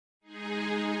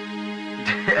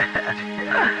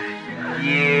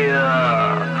Yeah,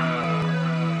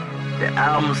 the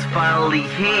album's finally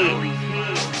here.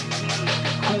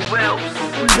 Who else?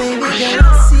 Baby,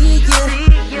 gotta see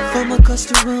you from across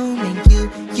the room, and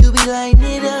you be lighting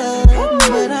it up.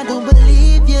 But I don't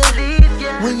believe you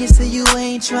when you say you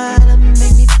ain't trying to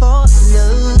make me fall in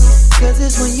love. Cause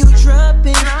it's when you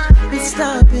dropping, it's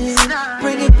stopping.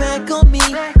 Bring it back on me,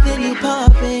 then you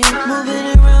popping.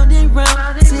 Moving around and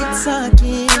round,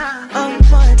 tick-tocking. I'm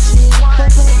watching.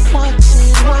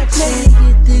 Let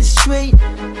me get this straight.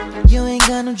 You ain't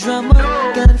got no drama,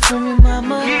 got it from your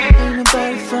mama. Ain't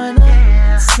nobody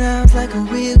fronter. Sounds like a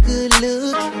real good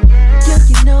look. Girl,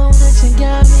 you know that you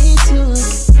got me took.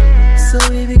 So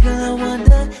baby girl, I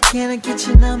wonder, can I get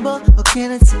your number, or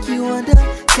can I take you under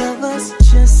covers?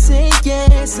 Just say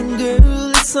yes, and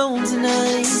girl, it's on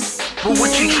tonight. But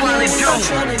what you trying to do? I'm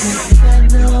trying to make you that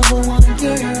number one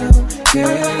girl.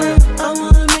 Girl, I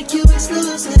wanna make you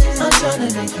exclusive. I'm trying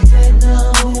to make you that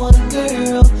number one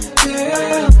girl.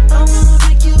 Girl, I wanna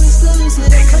make you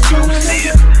exclusive. I'm trying to make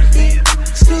you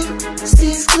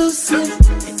exclusive.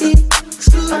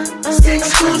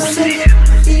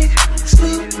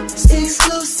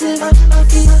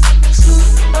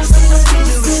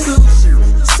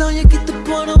 So you get the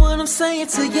point of what I'm saying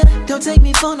to you. Don't take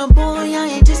me for no boy, I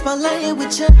ain't just laying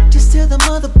with you. Just tell the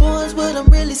mother boys what I'm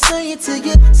really saying to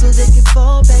you, so they can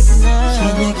fall back now.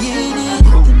 Can you get it?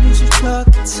 The news you're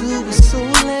talking to is so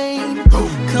lame.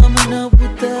 Coming up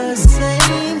with the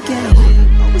same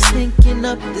game, always thinking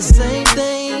up the same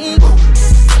thing.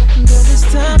 Girl, it's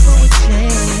time for a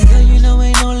change. Girl, you know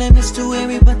ain't no limits to where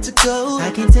we about to go.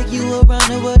 I can take you around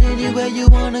the world anywhere you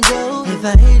wanna go. If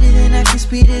I hate it, then I can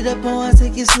speed it up, or I'll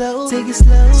take it slow. Take it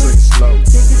slow, take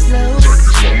it slow.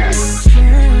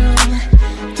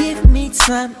 Girl, give me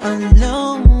time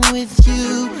alone with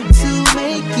you to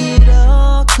make it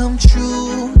all come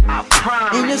true.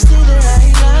 And you'll see that I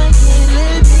ain't lying.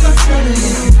 Let me tell you,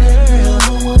 girl,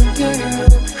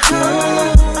 girl,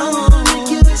 I wanna make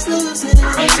you exclusive.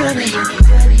 I'm trying to make you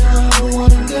that number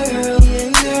one girl. Yeah,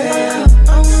 girl,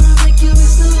 I wanna make you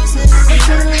exclusive. I'm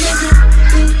trying to make you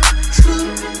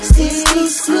exclusive.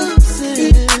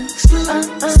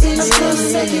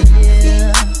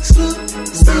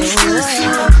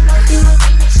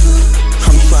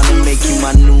 I'm trying to make you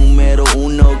my numero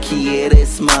uno,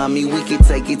 quieres mami. We can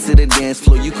take it to the dance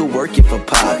floor, you could work it for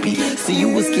Poppy. See, you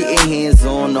was getting hands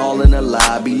on all in the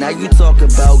lobby. Now you talk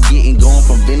about getting gone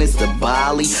from Venice to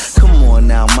Bali. Come on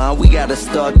now, ma, we gotta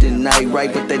start the night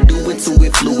right. But they do it to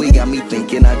it fluid, got me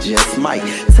thinking I just might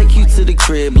take you to the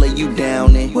crib, lay you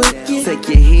down and take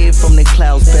your head from the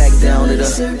clouds back down to the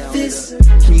surface.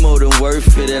 You more than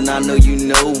worth it, and I know you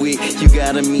know it. You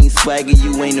got a mean swagger,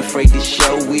 you ain't afraid to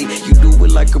show it. You do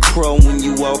it like a pro when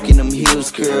you walk in them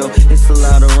heels, girl. It's a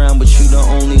lot around, but you the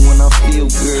only one I feel,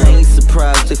 girl. I ain't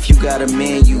surprised if you got a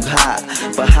man, you hot.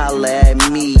 But holla at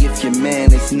me if your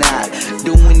man is not.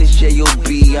 Doing this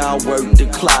J.O.B., I'll work the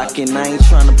clock. And I ain't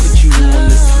trying to put you on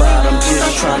the spot, I'm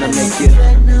just trying to make you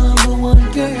that number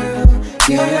one girl.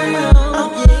 Girl, I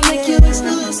wanna make you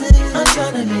exclusive. I'm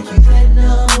trying to make you that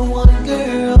number one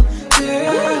girl.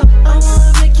 Girl, I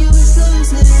wanna make you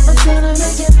exclusive. I'm trying to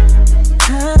make you,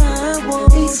 I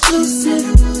want exclusive.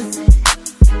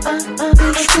 I'm trying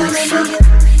to make you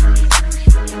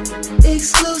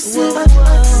exclusive.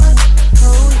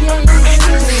 Oh yeah,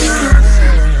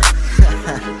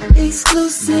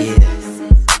 exclusive.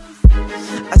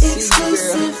 I see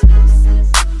Exclusive. you,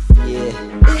 girl.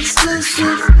 Yeah.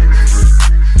 Exclusive.